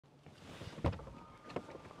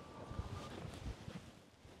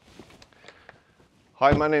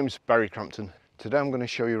Hi, my name's Barry Crampton. Today I'm going to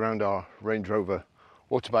show you around our Range Rover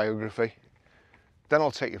Autobiography. Then I'll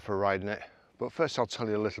take you for a ride in it, but first I'll tell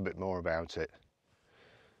you a little bit more about it.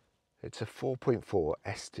 It's a 4.4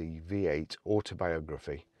 ST V8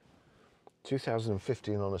 Autobiography,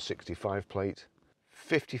 2015 on a 65 plate,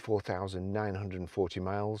 54,940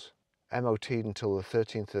 miles, MOT'd until the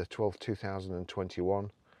 13th of the 12th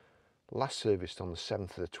 2021, last serviced on the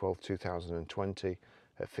 7th of the 12th 2020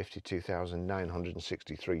 at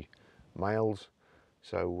 52,963 miles,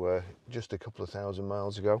 so just a couple of thousand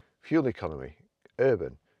miles ago. Fuel economy,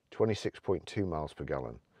 urban 26.2 miles per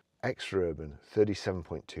gallon, extra urban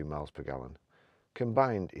 37.2 miles per gallon,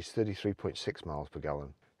 combined is 33.6 miles per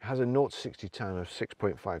gallon. It has a 0 to 60 time of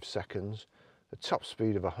 6.5 seconds, a top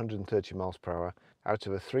speed of 130 miles per hour out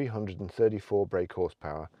of a 334 brake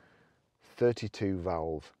horsepower, 32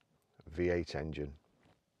 valve V8 engine.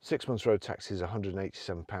 6 months road tax is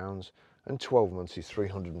 £187 and 12 months is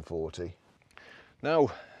 £340. Now,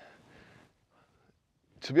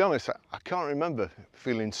 to be honest, I can't remember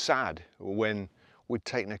feeling sad when we'd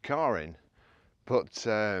taken a car in, but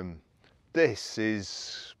this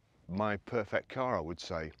is my perfect car, I would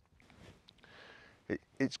say.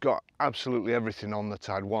 It's got absolutely everything on that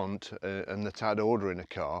I'd want and that I'd order in a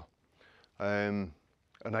car, and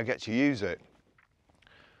I get to use it.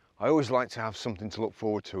 I always like to have something to look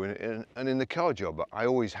forward to, and in the car job I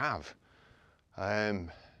always have. It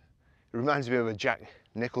reminds me of a Jack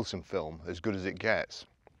Nicholson film, As Good As It Gets,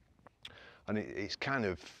 and it's kind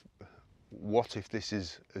of, what if this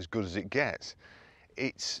is as good as it gets?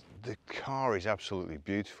 The car is absolutely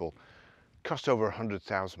beautiful. Cost over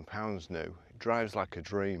 £100,000 new. It drives like a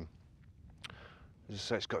dream. As I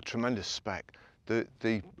say, it's got tremendous spec.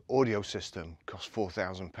 The audio system cost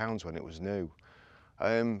 £4,000 when it was new.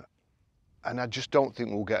 And I just don't think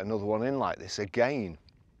we'll get another one in like this again.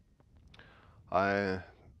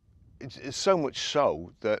 It's so much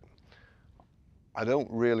so that I don't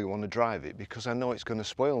really want to drive it because I know it's going to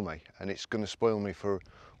spoil me, and it's going to spoil me for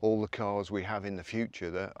all the cars we have in the future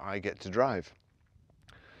that I get to drive.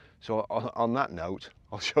 So on that note,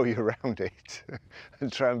 I'll show you around it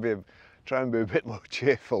and try and be a bit more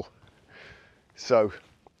cheerful. So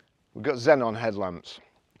we've got xenon headlamps,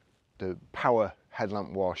 the power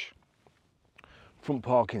headlamp wash, front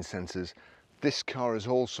parking sensors. This car has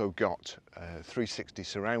also got 360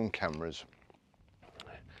 surround cameras,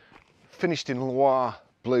 finished in Loire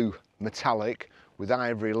Blue Metallic with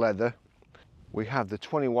ivory leather. We have the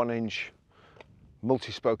 21-inch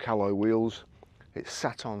multi-spoke alloy wheels. It's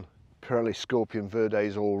sat on Pirelli Scorpion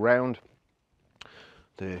Verdes all round.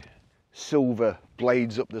 The silver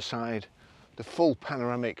blades up the side, the full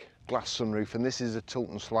panoramic glass sunroof, and this is a tilt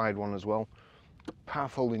and slide one as well. Power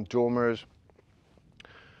folding door mirrors.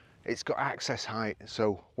 It's got access height,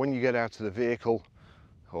 so when you get out of the vehicle,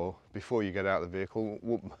 or before you get out of the vehicle,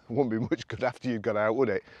 wouldn't be much good after you got out, would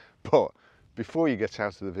it? But before you get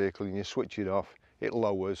out of the vehicle and you switch it off, it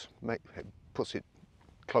lowers, it puts it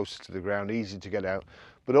closer to the ground, easy to get out.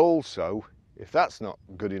 But also, if that's not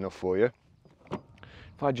good enough for you,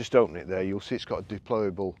 if I just open it there, you'll see it's got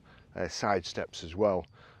deployable side steps as well,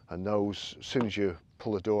 and those, as soon as you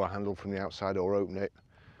pull the door handle from the outside or open it,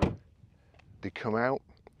 they come out.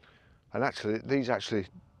 And actually, these actually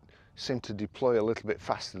seem to deploy a little bit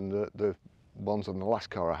faster than the ones on the last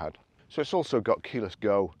car I had. So it's also got keyless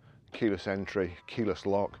go, keyless entry, keyless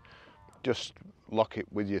lock. Just lock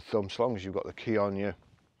it with your thumb, as long as you've got the key on you.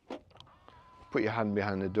 Put your hand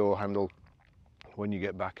behind the door handle when you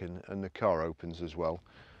get back, and the car opens as well.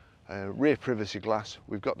 Rear privacy glass.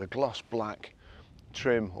 We've got the gloss black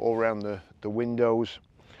trim all around the windows,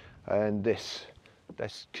 and this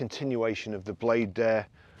continuation of the blade there.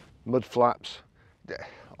 Mud flaps.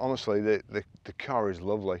 Honestly, the car is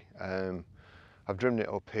lovely. I've driven it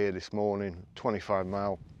up here this morning, 25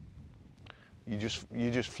 mile. You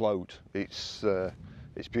just float. It's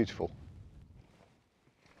beautiful.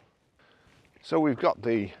 So we've got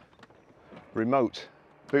the remote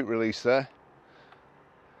boot release there.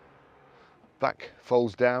 Back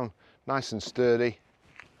folds down, nice and sturdy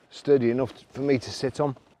enough for me to sit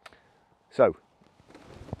on. So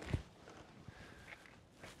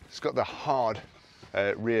it's got the hard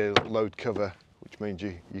rear load cover, which means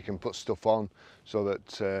you can put stuff on so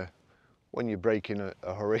that when you brake in a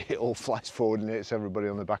hurry, it all flies forward and hits everybody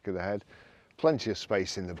on the back of the head. Plenty of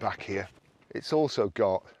space in the back here. It's also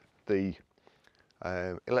got the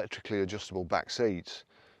electrically adjustable back seats,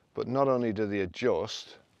 but not only do they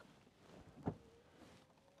adjust,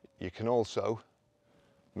 you can also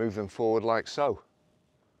move them forward like so.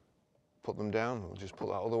 Put them down, we'll just put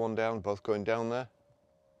that other one down, both going down there.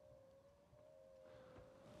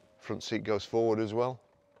 front seat goes forward as well.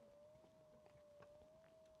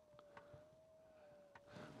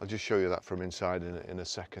 I'll just show you that from inside in a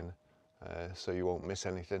second, so you won't miss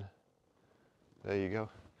anything. There you go.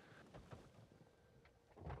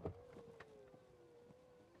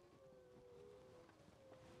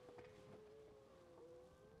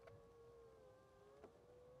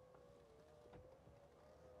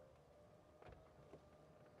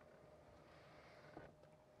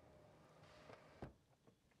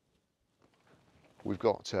 We've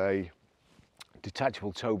got a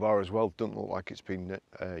detachable tow bar as well. Doesn't look like it's been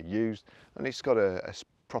used, and it's got a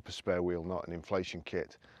proper spare wheel, not an inflation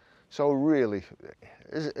kit. So really,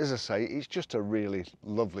 as I say, it's just a really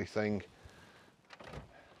lovely thing.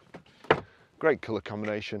 Great colour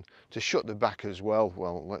combination. To shut the back as well,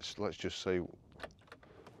 let's just see.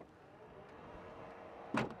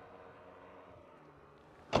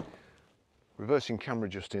 Reversing camera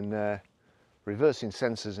just in there, reversing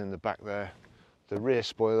sensors in the back there. The rear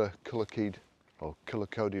spoiler, colour keyed or colour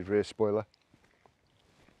coded rear spoiler.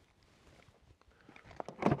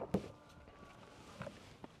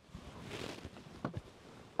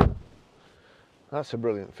 That's a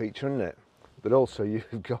brilliant feature, isn't it? But also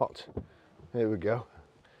you've got, here we go,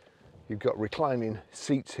 you've got reclining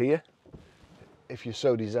seats here, if you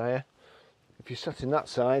so desire. If you're sat in that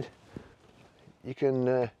side, you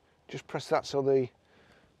can just press that so the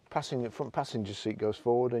front passenger seat goes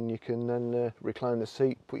forward, and you can then recline the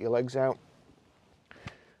seat, put your legs out.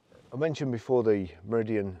 I mentioned before the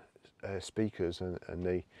Meridian speakers and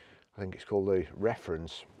the, I think it's called the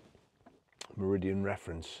reference, Meridian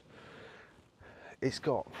reference. It's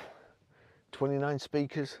got 29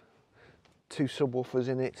 speakers, 2 subwoofers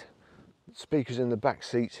in it, speakers in the back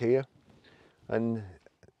seats here, and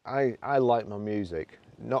I like my music,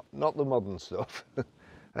 not the modern stuff, the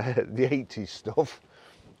 80s stuff.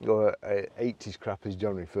 Or 80s crap as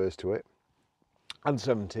John refers to it, and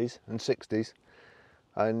 70s and 60s,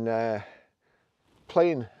 and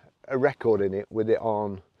playing a record in it with it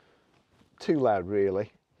on too loud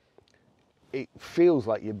really, it feels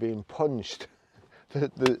like you're being punched.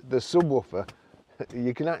 The subwoofer,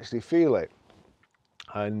 you can actually feel it,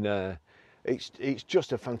 and it's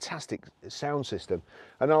just a fantastic sound system.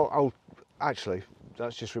 And I'll actually,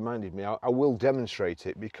 that's just reminded me, I will demonstrate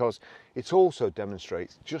it, because it also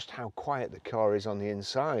demonstrates just how quiet the car is on the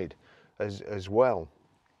inside as well.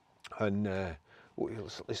 And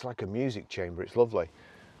it's like a music chamber, it's lovely.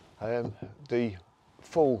 The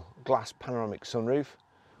full glass panoramic sunroof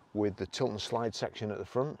with the tilt and slide section at the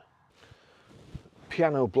front.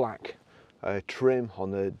 Piano black trim on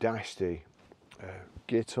the dash, the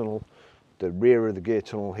gear tunnel, the rear of the gear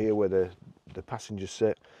tunnel here where the passengers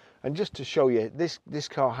sit. And just to show you, this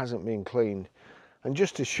car hasn't been cleaned, and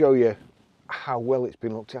just to show you how well it's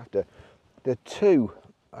been looked after, the two,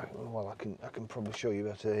 well, I can probably show you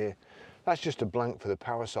better here. That's just a blank for the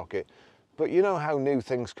power socket, but you know how new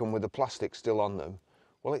things come with the plastic still on them?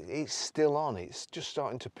 Well, it's still on. It's just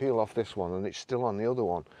starting to peel off this one, and it's still on the other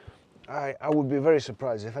one. I would be very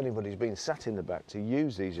surprised if anybody's been sat in the back to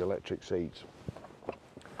use these electric seats.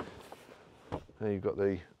 There you've got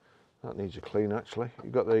the, that needs a clean actually.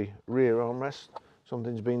 You've got the rear armrest,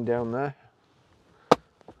 something's been down there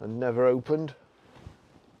and never opened.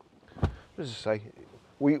 As I say,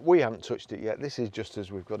 we haven't touched it yet. This is just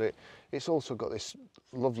as we've got it. It's also got this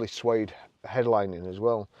lovely suede headlining as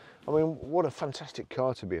well. I mean, what a fantastic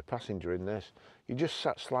car to be a passenger in this. You just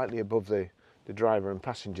sat slightly above the driver and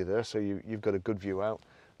passenger there, so you've got a good view out.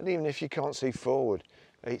 And even if you can't see forward,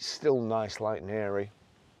 it's still nice, light and airy.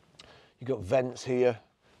 You've got vents here.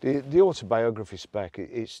 The Autobiography spec,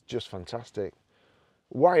 it's just fantastic.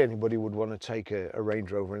 Why anybody would want to take a Range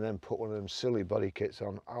Rover and then put one of them silly body kits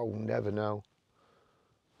on, I'll never know.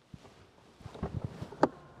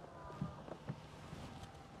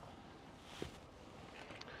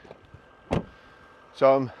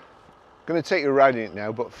 So I'm going to take you riding it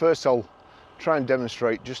now, but first I'll try and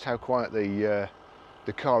demonstrate just how quiet the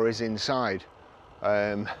car is inside.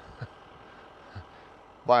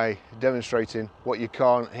 By demonstrating what you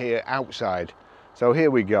can't hear outside. So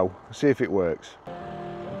here we go, see if it works.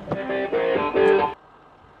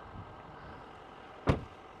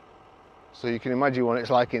 So you can imagine what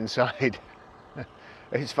it's like inside.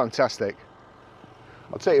 It's fantastic.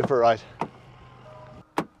 I'll take you for a ride.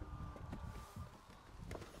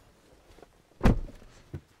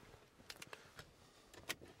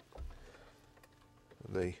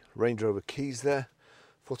 The Range Rover keys there,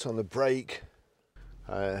 foot on the brake.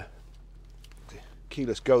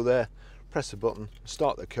 Keyless go there, press the button,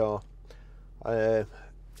 start the car.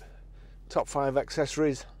 Top 5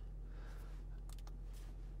 accessories: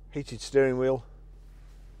 heated steering wheel,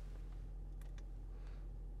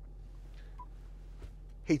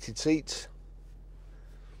 heated seats,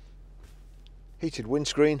 heated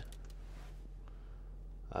windscreen,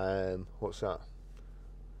 what's that,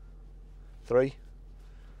 3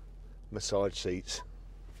 massage seats.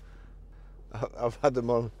 I've had them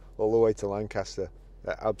on all the way to Lancaster.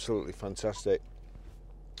 They're absolutely fantastic.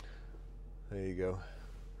 There you go.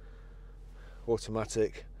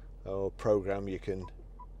 Automatic or program, you can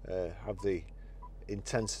have the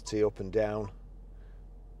intensity up and down,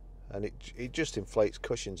 and it just inflates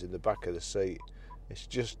cushions in the back of the seat. It's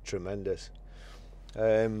just tremendous.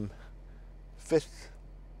 5th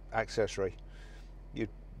accessory, you'd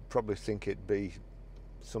probably think it'd be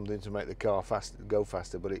something to make the car go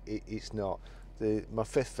faster, but it's not. My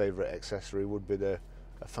 5th favourite accessory would be a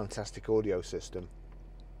fantastic audio system.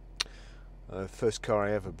 First car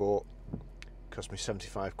I ever bought cost me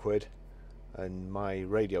 75 quid, and my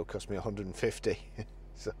radio cost me 150.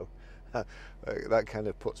 So that kind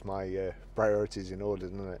of puts my priorities in order,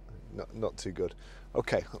 doesn't it? Not too good.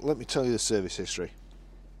 Okay, let me tell you the service history.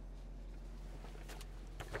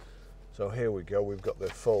 So here we go, we've got the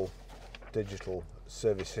full digital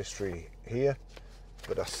service history here,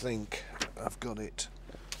 but I think I've got it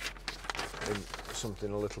in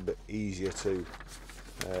something a little bit easier to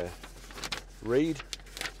read.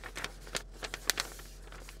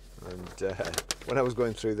 And when I was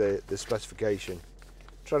going through the specification,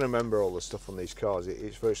 trying to remember all the stuff on these cars,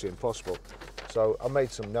 it's virtually impossible. So I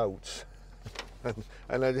made some notes,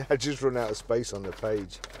 and I just run out of space on the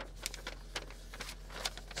page.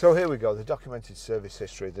 So here we go, the documented service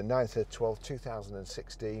history. The 9th of 12th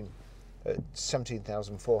 2016,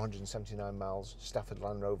 17,479 miles, Stafford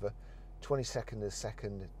Land Rover. 22nd of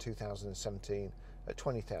 2nd 2017, at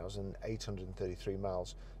 20,833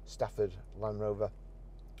 miles, Stafford Land Rover.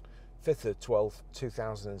 5th of 12th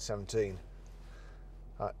 2017,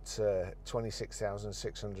 at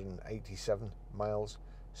 26,687 miles,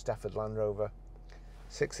 Stafford Land Rover.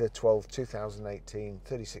 6th of 12th 2018,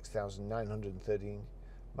 36,913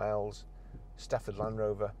 miles, Stafford Land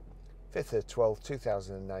Rover. 5th of 12th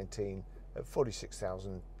 2019, at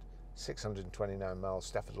 46,629 miles,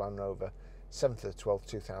 Stafford Land Rover. 7th of 12th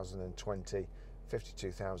 2020,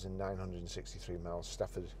 52,963 miles,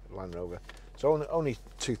 Stafford Land Rover. So only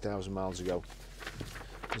 2,000 miles ago.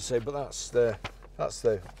 You say, but that's the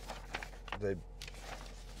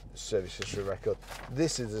service history record.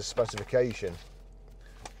 This is the specification.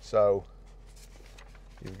 So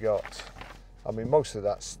you've got, I mean, most of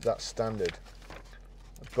that's standard,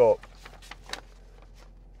 but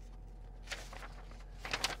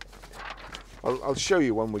I'll show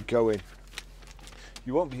you when we go in.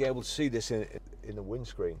 You won't be able to see this in the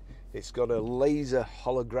windscreen. It's got a laser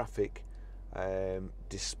holographic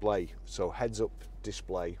display, so heads-up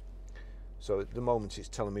display. So at the moment it's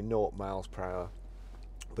telling me 0 miles per hour,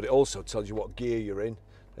 but it also tells you what gear you're in.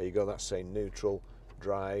 There you go, that's saying neutral,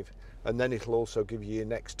 drive, and then it'll also give you your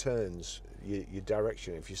next turns, your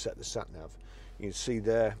direction. If you set the sat nav, you can see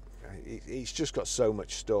there. It's just got so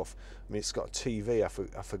much stuff. I mean, it's got a TV.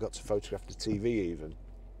 I forgot to photograph the TV even.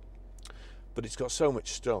 But it's got so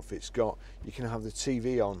much stuff. It's got, you can have the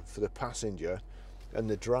TV on for the passenger, and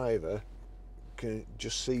the driver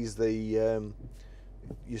just sees the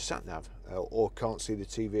your sat nav, or can't see the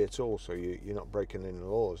TV at all, so you're not breaking any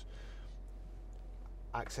laws.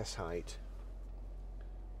 Access height.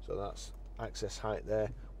 So that's access height there.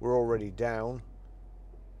 We're already down,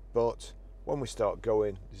 but when we start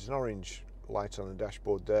going, there's an orange light on the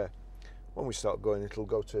dashboard there. When we start going, it'll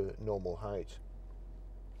go to normal height.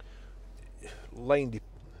 Lane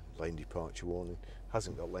departure warning.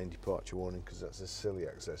 Hasn't got lane departure warning because that's a silly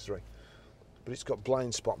accessory, but it's got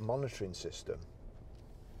blind spot monitoring system.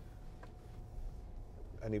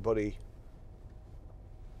 Anybody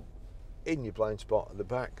in your blind spot at the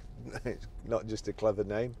back, it's not just a clever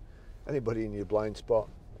name, anybody in your blind spot,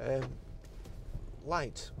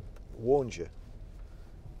 light warns you.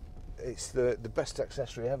 It's the best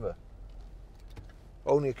accessory ever.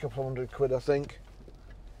 Only a couple hundred quid, I think.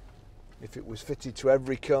 If it was fitted to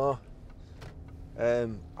every car,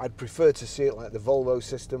 I'd prefer to see it like the Volvo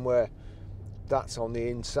system, where that's on the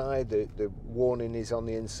inside, the warning is on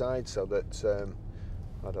the inside, so that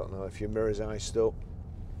I don't know if your mirror's iced up,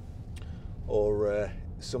 or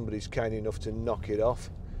somebody's kind enough to knock it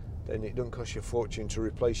off, then it doesn't cost you a fortune to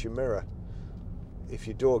replace your mirror. If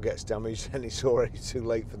your door gets damaged, then it's already too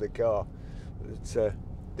late for the car. But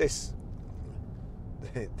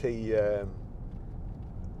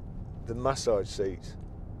the massage seats,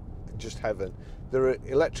 just heaven. There are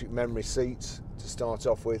electric memory seats to start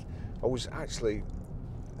off with. I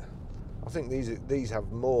think these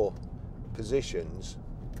have more positions.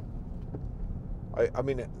 I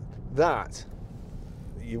mean, that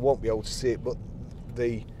you won't be able to see it, but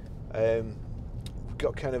the we've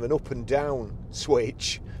got kind of an up and down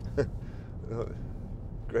switch.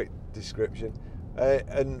 Great description.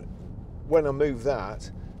 And when I move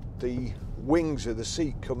that, the wings of the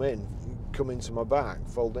seat come into my back,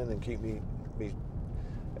 fold in and keep me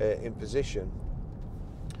in position.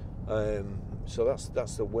 So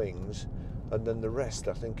that's the wings, and then the rest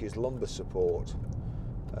I think is lumbar support,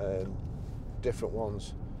 different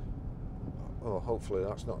ones. Oh, hopefully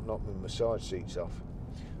that's not knocked my massage seats off.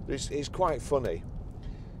 But it's quite funny.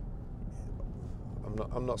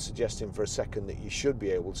 I'm not suggesting for a second that you should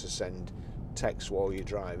be able to send text while you're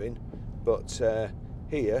driving, but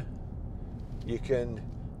here you can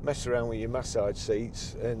mess around with your massage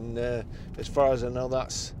seats, and as far as I know,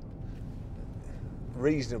 that's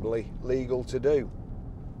reasonably legal to do.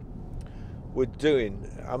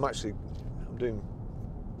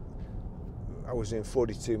 I was doing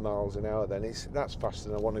 42 miles an hour then. That's faster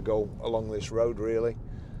than I want to go along this road, really.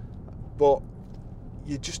 But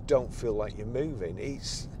you just don't feel like you're moving.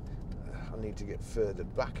 I need to get further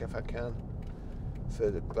back if I can.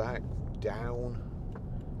 Further back, down.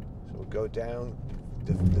 So we'll go down.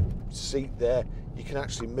 The seat there, you can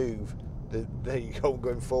actually move. There you go,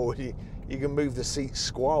 going forward. You can move the seat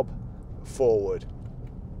squab forward.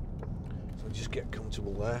 So just get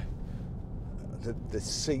comfortable there. The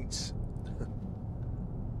seats.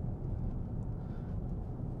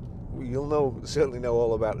 You'll certainly know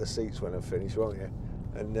all about the seats when I finish, won't you?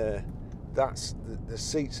 And the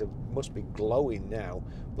seats must be glowing now,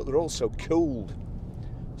 but they're also cooled.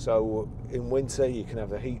 So in winter you can have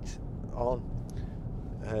the heat on.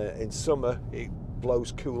 In summer it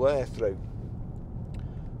blows cool air through.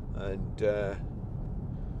 And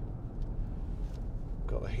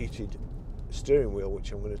got a heated steering wheel,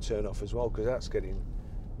 which I'm going to turn off as well because that's getting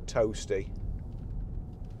toasty.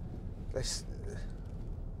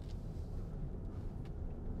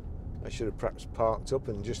 I should have perhaps parked up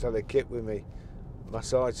and just had a kit with me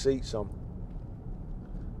massage seats on.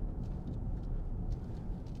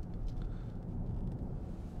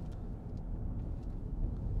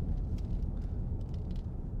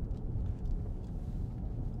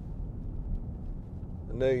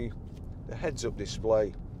 And the heads-up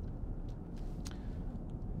display,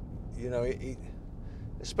 you know,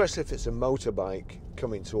 especially if it's a motorbike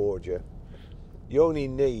coming towards you, you only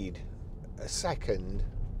need a second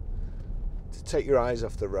to take your eyes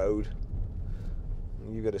off the road.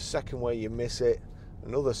 You get a second where you miss it,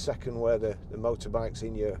 another second where the motorbike's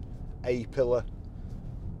in your A-pillar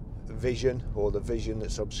vision, or the vision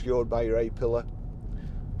that's obscured by your A-pillar,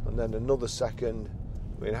 and then another second.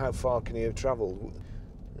 I mean, how far can you have travelled?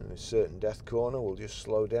 In a certain death corner, we'll just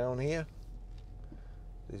slow down here.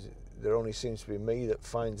 There only seems to be me that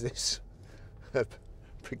finds this a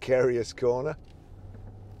precarious corner.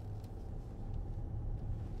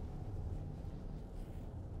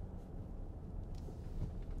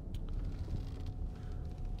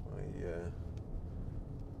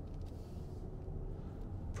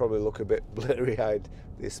 Probably look a bit blurry-eyed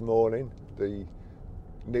this morning. The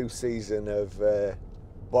new season of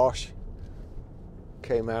Bosch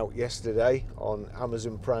came out yesterday on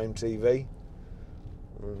Amazon Prime TV.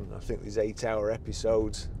 I think there's 8-hour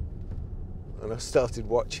episodes, and I started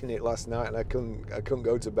watching it last night, and I couldn't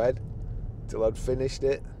go to bed till I'd finished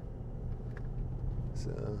it. So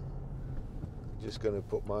I'm just going to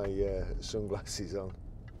put my sunglasses on.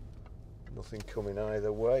 Nothing coming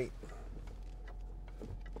either way.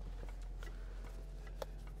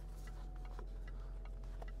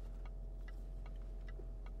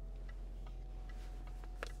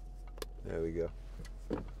 There we go.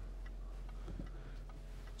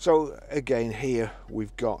 So again, here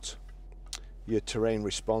we've got your terrain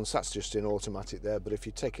response. That's just in automatic there, but if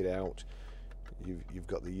you take it out, you've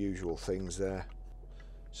got the usual things there.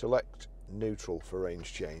 Select neutral for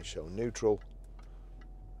range change. So neutral,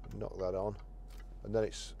 knock that on, and then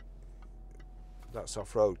that's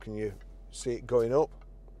off-road. Can you see it going up?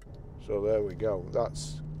 So there we go.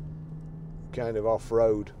 That's kind of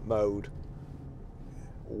off-road mode,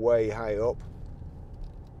 way high up.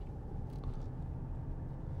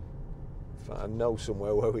 I know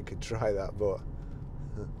somewhere where we could try that, but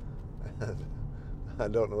I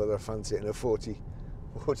don't know whether I fancy it in a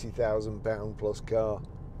 £40,000 plus car.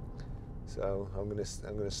 So I'm gonna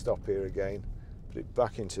stop here again, put it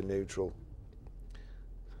back into neutral.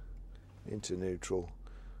 Into neutral.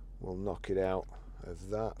 We'll knock it out of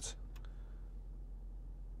that.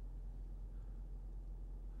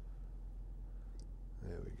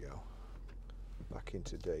 There we go. Back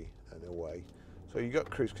into D and away. So you've got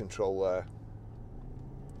cruise control there.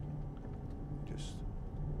 Just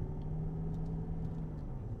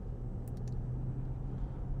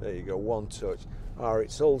There you go, one touch.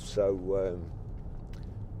 It's also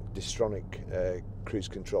Distronic cruise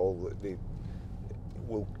control that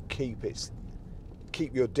will keep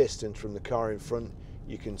your distance from the car in front.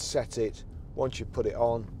 You can set it once you put it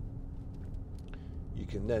on. You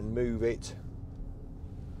can then move it.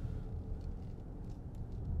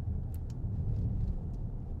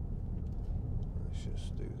 Let's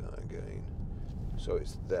just do that again. So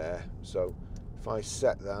it's there. So if I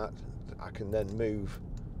set that, I can then move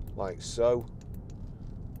like so.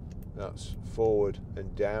 That's forward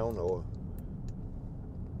and down, or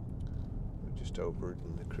we're just over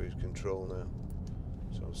in the cruise control now.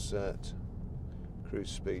 So set, cruise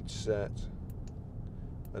speed set,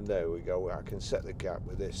 and there we go. I can set the gap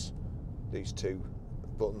with these two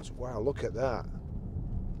buttons. Wow, look at that.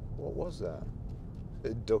 What was that?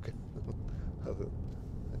 It duck.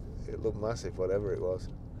 It looked massive, whatever it was.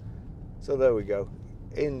 So there we go.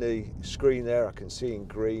 In the screen there, I can see in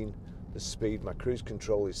green the speed my cruise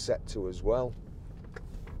control is set to as well.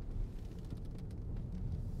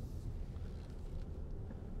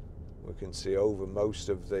 We can see over most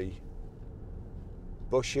of the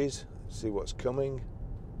bushes, see what's coming.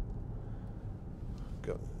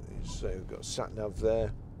 We've got sat nav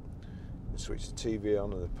there. Switch the TV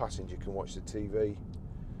on and the passenger can watch the TV.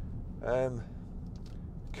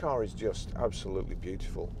 Car is just absolutely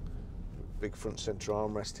beautiful. Big front centre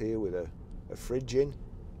armrest here with a fridge in,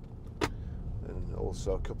 and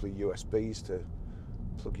also a couple of USBs to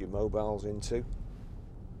plug your mobiles into.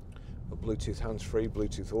 A Bluetooth hands-free,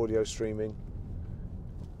 Bluetooth audio streaming.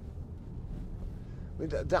 I mean,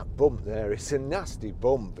 that bump there, it's a nasty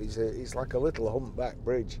bump. It's like a little humpback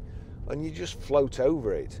bridge, and you just float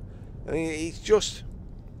over it. I mean, it's just...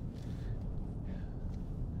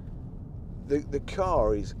 The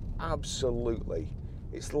car is absolutely...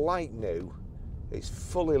 It's like new. It's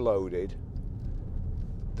fully loaded.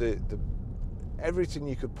 Everything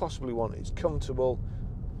you could possibly want. It's comfortable.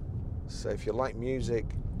 So if you like music,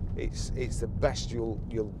 it's the best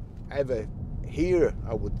you'll ever hear,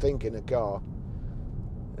 I would think, in a car.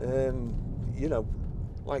 You know,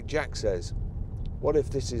 like Jack says, what if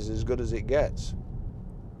this is as good as it gets?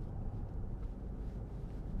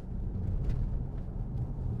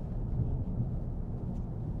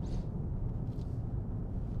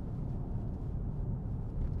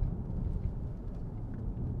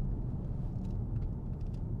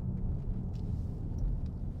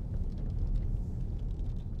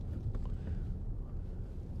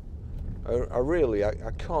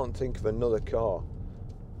 I can't think of another car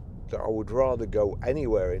that I would rather go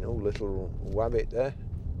anywhere in. Oh, little wabbit there.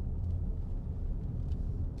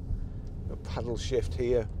 A paddle shift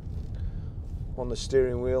here on the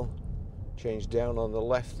steering wheel. Change down on the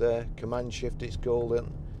left there. Command shift it's called.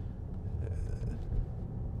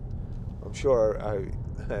 I'm sure I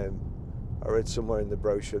read somewhere in the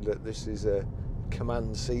brochure that this is a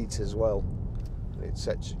command seat as well. It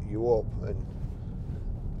sets you up and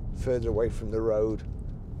further away from the road,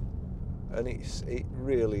 and it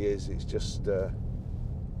really is. It's just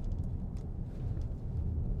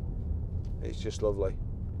lovely.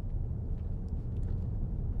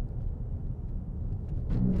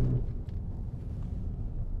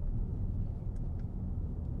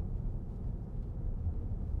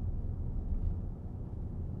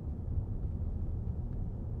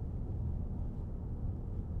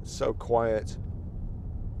 It's so quiet.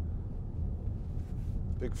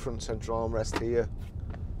 Big front central armrest here.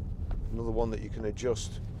 Another one that you can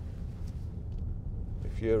adjust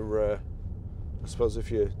if you're, I suppose,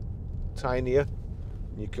 if you're tinier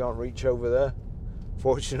and you can't reach over there.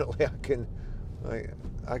 Fortunately,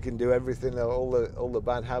 I can do everything. All the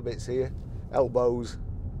bad habits here. Elbows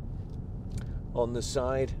on the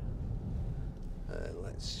side.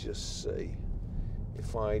 Let's just see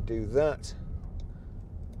if I do that.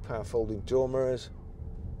 Power folding door mirrors.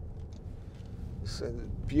 It's a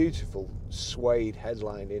beautiful suede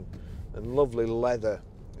headlining and lovely leather,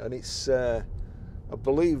 and it's I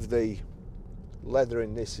believe the leather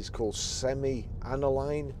in this is called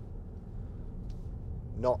semi-aniline,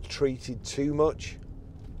 not treated too much.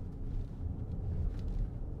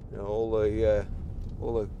 You know, all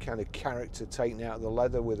the kind of character taken out of the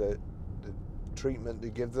leather with the treatment they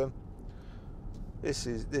give them. This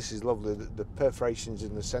is lovely. The perforations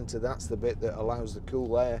in the centre, that's the bit that allows the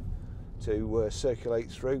cool air to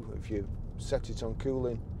circulate through if you set it on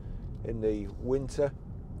cooling in the winter.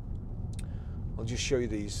 I'll just show you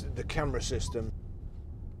the camera system.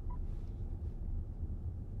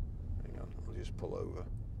 Hang on, I'll just pull over.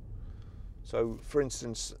 So for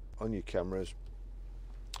instance, on your cameras,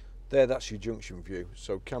 there, that's your junction view.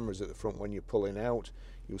 So cameras at the front. When you're pulling out,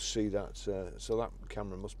 you'll see that. So that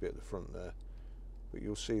camera must be at the front there, but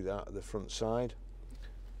you'll see that at the front side.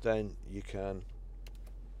 Then you can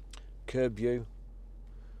curb view.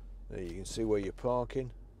 There you can see where you're parking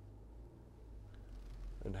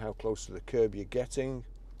and how close to the curb you're getting.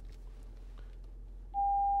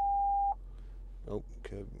 Oh,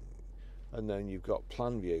 curb. And then you've got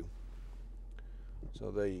plan view. So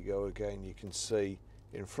there you go again. You can see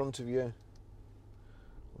in front of you.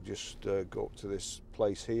 We'll just go up to this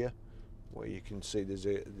place here where you can see there's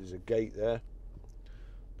a gate there.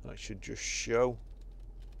 That should just show.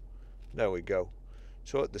 There we go.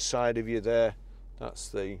 So at the side of you there, that's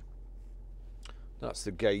the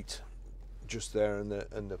gate just there, and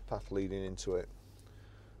the path leading into it.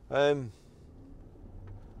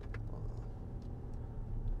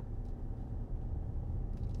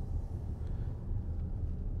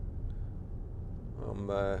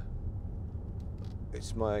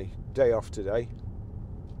 It's my day off today,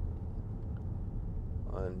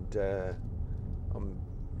 and I'm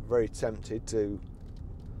very tempted to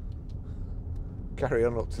carry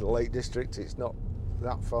on up to the Lake District. It's not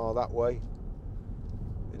that far that way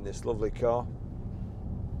in this lovely car.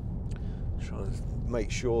 Trying to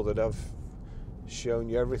make sure that I've shown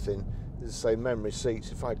you everything. There's say memory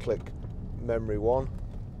seats. If I click memory 1,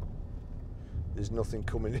 there's nothing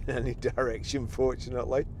coming in any direction,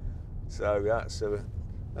 fortunately. So that's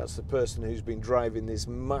the person who's been driving this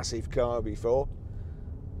massive car before.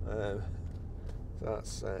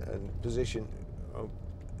 That's and position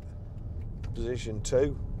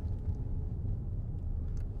 2.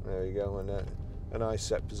 There you go, and I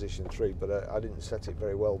set position 3, but I didn't set it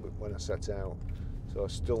very well when I set out, so I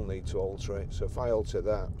still need to alter it. So if I alter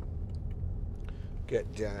that,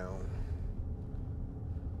 get down.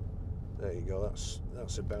 There you go.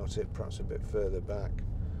 That's about it. Perhaps a bit further back,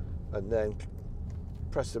 and then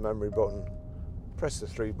press the memory button. Press the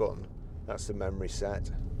 3 button. That's the memory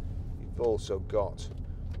set. You've also got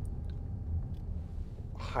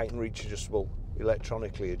height and reach adjustable,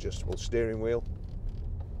 electronically adjustable steering wheel.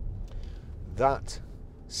 That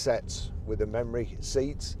sets with the memory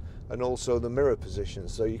seats and also the mirror position.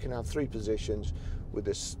 So you can have 3 positions with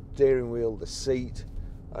the steering wheel, the seat,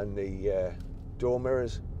 and the door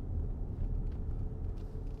mirrors.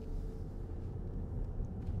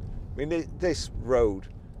 I mean, this road,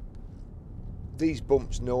 these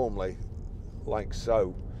bumps normally, like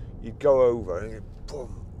so, you'd go over and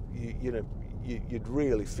boom, you know, you'd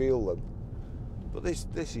really feel them. But this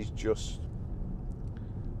is just,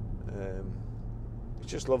 it's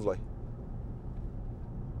just lovely.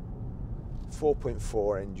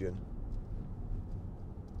 4.4 engine.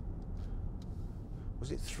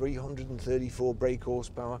 Was it 334 brake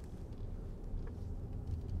horsepower?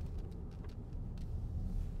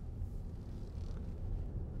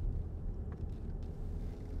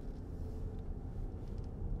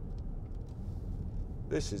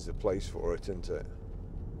 This is the place for it, isn't it?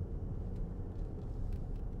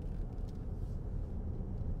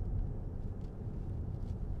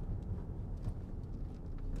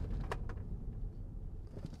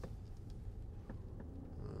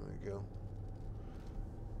 There we go.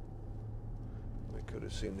 We could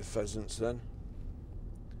have seen the pheasants then.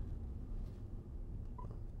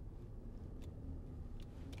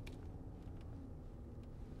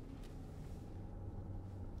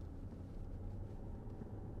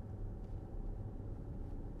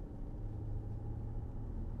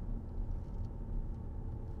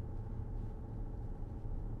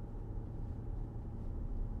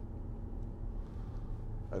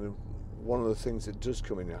 And one of the things that does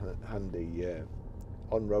come in handy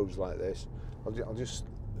on roads like this, I'll just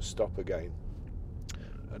stop again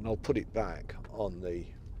and I'll put it back on the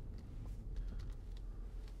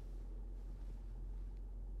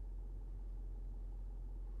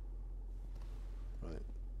right.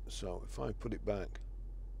 So if I put it back,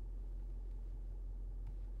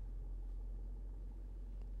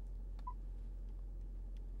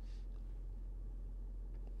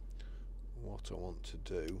 what I want to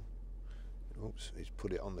do, oops, is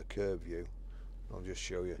put it on the curve view. I'll just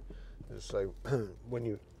show you. So when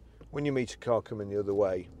you meet a car coming the other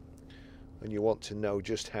way and you want to know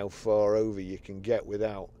just how far over you can get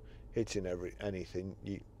without hitting anything,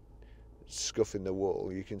 you scuffing the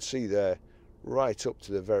wall, you can see there right up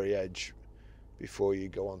to the very edge before you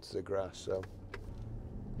go onto the grass. So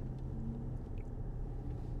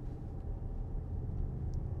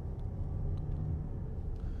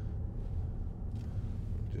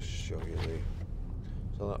just show you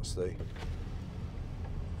so that's the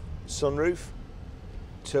sunroof,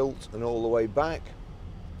 tilt and all the way back.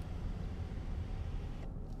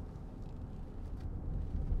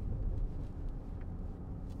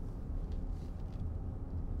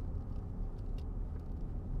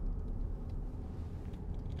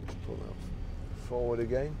 Pull that forward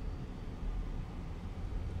again.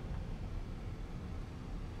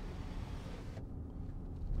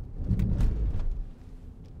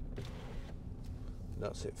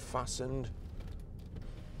 That's it fastened.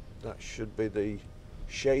 That should be the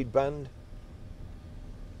shade band.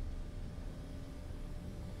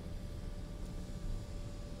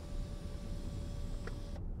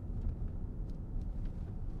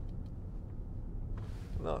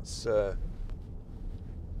 That's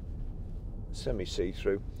semi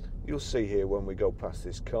see-through. You'll see here when we go past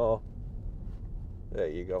this car. There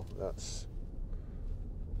you go. That's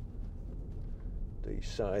the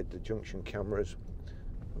side, the junction cameras.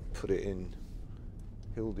 Put it in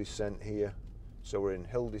hill descent here. So we're in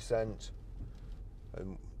hill descent,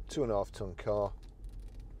 and 2.5 ton car.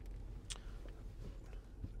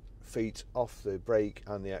 Feet off the brake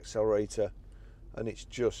and the accelerator, and it's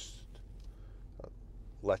just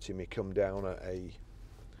letting me come down at a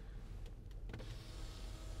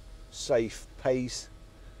safe pace.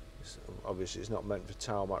 Obviously it's not meant for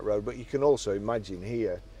tarmac road, but you can also imagine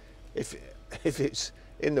here, if it's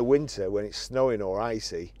in the winter when it's snowing or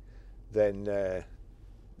icy, then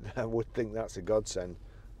I would think that's a godsend.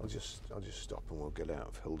 I'll just stop and we'll get out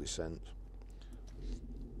of hill descent.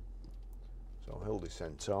 So hill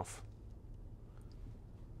descent off.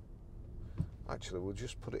 Actually, we'll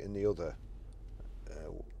just put it in the other.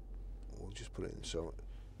 We'll just put it in, so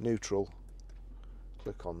neutral.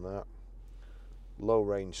 Click on that. Low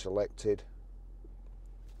range selected.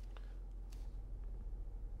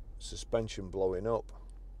 Suspension blowing up.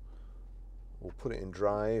 We'll put it in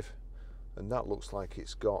drive, and that looks like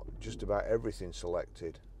it's got just about everything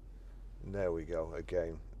selected. And there we go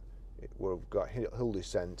again. We've got hill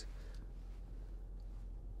descent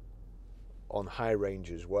on high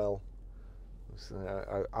range as well.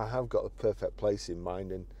 So I have got the perfect place in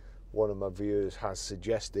mind, and one of my viewers has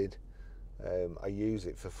suggested I use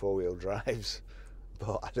it for 4-wheel drives,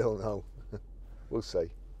 but I don't know. We'll see.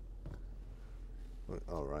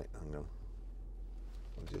 All right, hang on.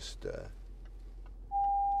 I'll just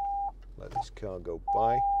let this car go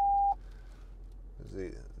by.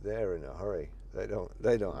 They're in a hurry. They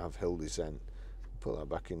don't have hill descent. Put that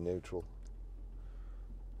back in neutral.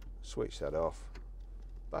 Switch that off.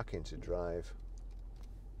 Back into drive.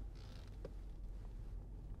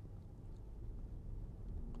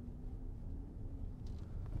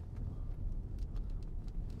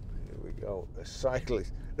 Here we go. A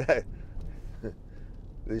cyclist. The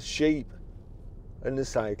sheep and the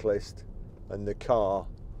cyclist and the car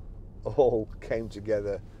all came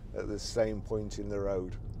together at the same point in the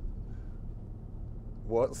road.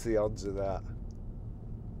 What's the odds of that?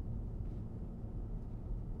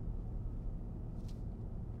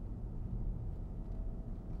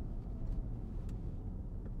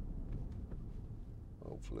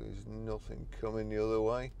 Hopefully there's nothing coming the other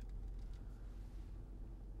way.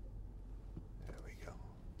 There we go.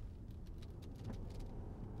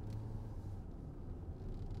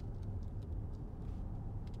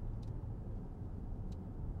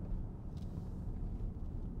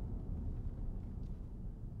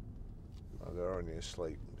 Oh, they're only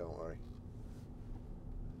asleep, don't worry.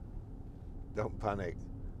 Don't panic.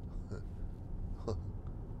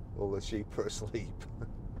 All the sheep are asleep.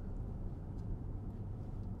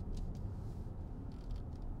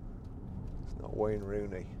 Wayne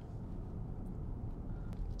Rooney.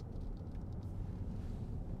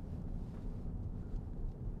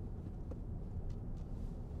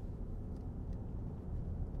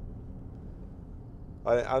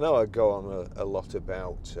 I know I go on a lot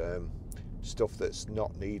about stuff that's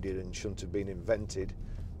not needed and shouldn't have been invented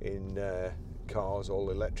in cars, all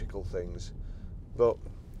electrical things, but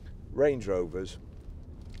Range Rovers,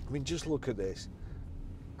 I mean, just look at this,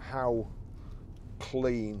 how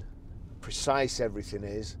clean, precise everything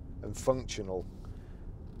is, and functional.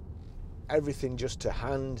 Everything just to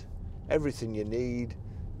hand, everything you need,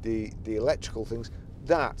 the electrical things,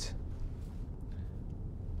 that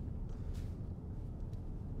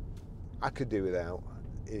I could do without.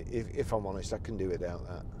 If I'm honest, I can do without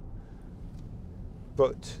that.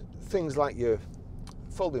 But things like your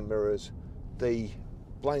folding mirrors, the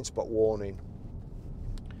blind spot warning,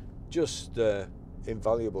 just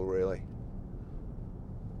invaluable really.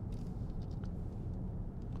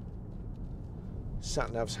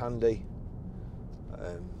 Sat nav's handy.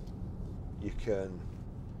 You can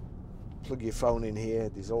plug your phone in here.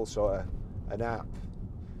 There's also an app,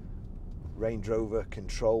 Range Rover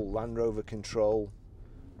Control, Land Rover Control,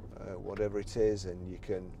 whatever it is, and you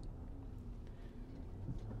can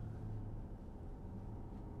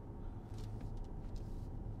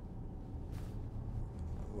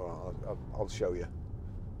well, I'll show you.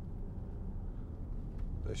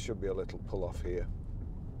 there should be a little pull off here,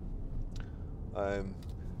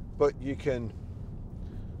 but you can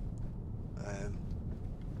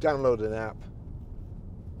download an app,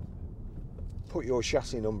 put your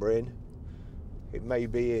chassis number in. It may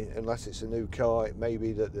be, unless it's a new car, it may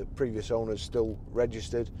be that the previous owner's still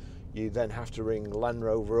registered. You then have to ring Land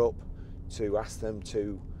Rover up to ask them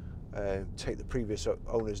to take the previous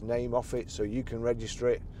owner's name off it so you can register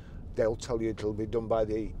it. They'll tell you it'll be done by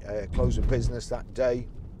the close of business that day.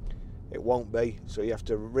 It won't be, so you have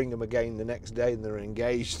to ring them again the next day and they're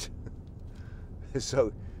engaged.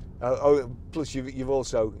 So, plus you've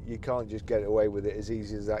also, you can't just get away with it as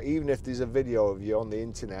easy as that. Even if there's a video of you on the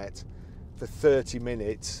internet for 30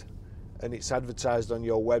 minutes and it's advertised on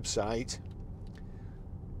your website,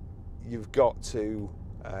 you've got to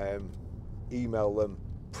email them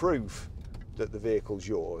proof that the vehicle's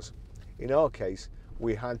yours. In our case,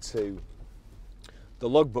 we had to, the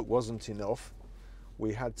logbook wasn't enough.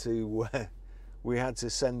 We had to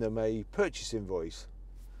send them a purchase invoice.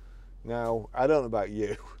 Now, I don't know about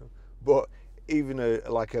you, but even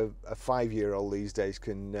like a 5-year-old these days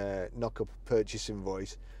can knock up a purchase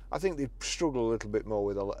invoice. I think they'd struggle a little bit more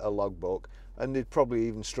with a logbook, and they'd probably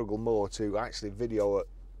even struggle more to actually video it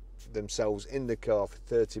themselves in the car for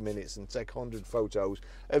 30 minutes and take 100 photos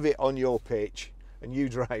of it on your pitch and you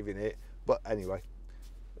driving it. But anyway,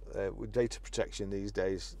 with data protection these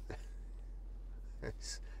days,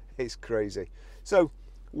 it's crazy. So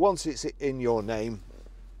once it's in your name,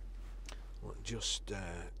 we'll just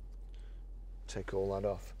take all that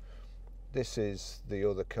off. This is the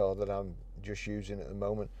other car that I'm just using at the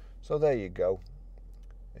moment. So there you go.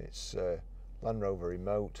 It's Land Rover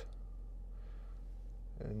remote,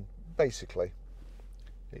 and basically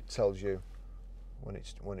it tells you when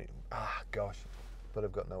it gosh, but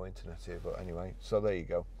I've got no internet here. But anyway, so there you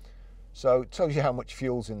go. So it tells you how much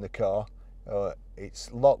fuel's in the car.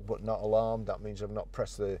 It's locked but not alarmed. That means I've not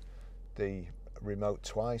pressed the remote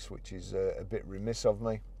twice, which is a bit remiss of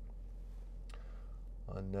me.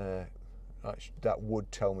 And that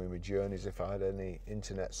would tell me my journeys if I had any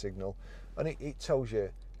internet signal. And it tells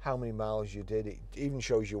you how many miles you did. It even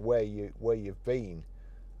shows you where you've been.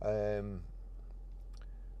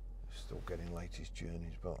 Still getting latest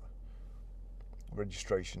journeys, but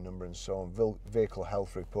registration number and so on, vehicle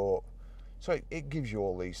health report. So it gives you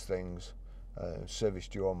all these things. Service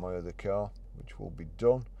due on my other car, which will be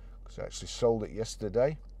done because I actually sold it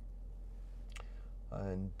yesterday.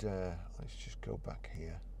 And let's just go back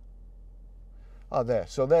here. There,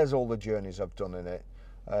 so there's all the journeys I've done in it.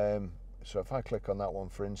 So if I click on that one,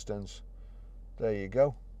 for instance, there you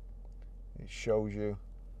go. It shows you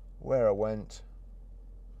where I went,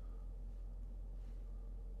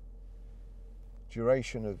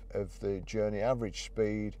 duration of the journey, average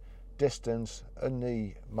speed, distance, and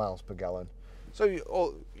the miles per gallon. So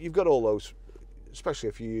you've got all those, especially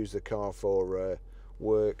if you use the car for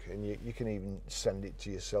work, and you can even send it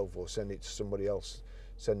to yourself or send it to somebody else,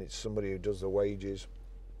 send it to somebody who does the wages.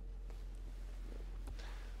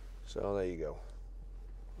 So there you go.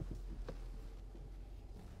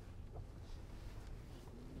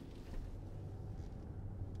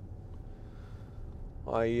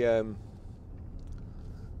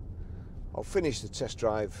 I'll finish the test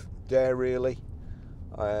drive there really.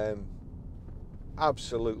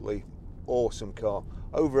 Absolutely awesome car,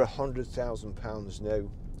 over £100,000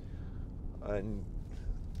 new, and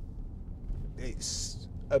it's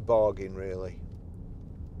a bargain really.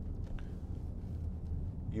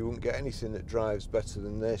 You wouldn't get anything that drives better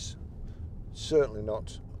than this, certainly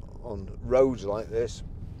not on roads like this,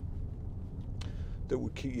 that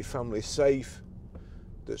would keep your family safe,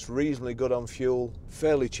 that's reasonably good on fuel,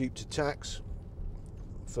 fairly cheap to tax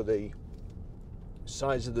for the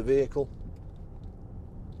size of the vehicle.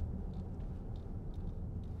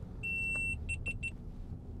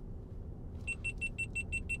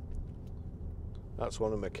 That's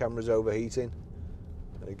one of my cameras overheating.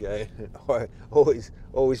 Again,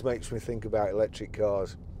 always makes me think about electric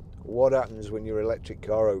cars. What happens when your electric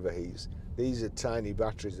car overheats? These are tiny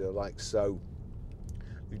batteries, they're like so.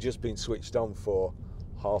 They've just been switched on for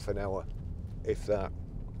half an hour, if that,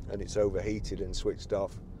 and it's overheated and switched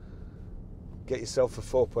off. Get yourself a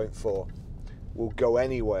 4.4. We'll go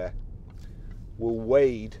anywhere. We'll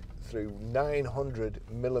wade through 900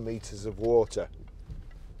 millimeters of water.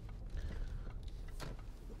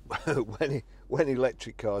 When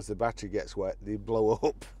electric cars, the battery gets wet, they blow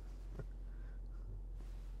up.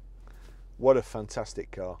 What a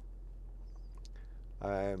fantastic car.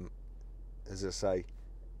 As I say,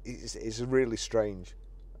 it's really strange.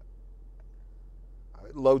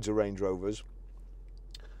 Loads of Range Rovers.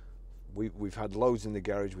 We've had loads in the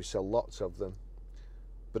garage. We sell lots of them.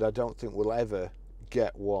 but I don't think we'll ever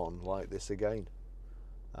get one like this again.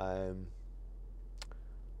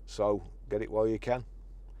 So get it while you can.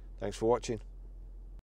 Thanks for watching.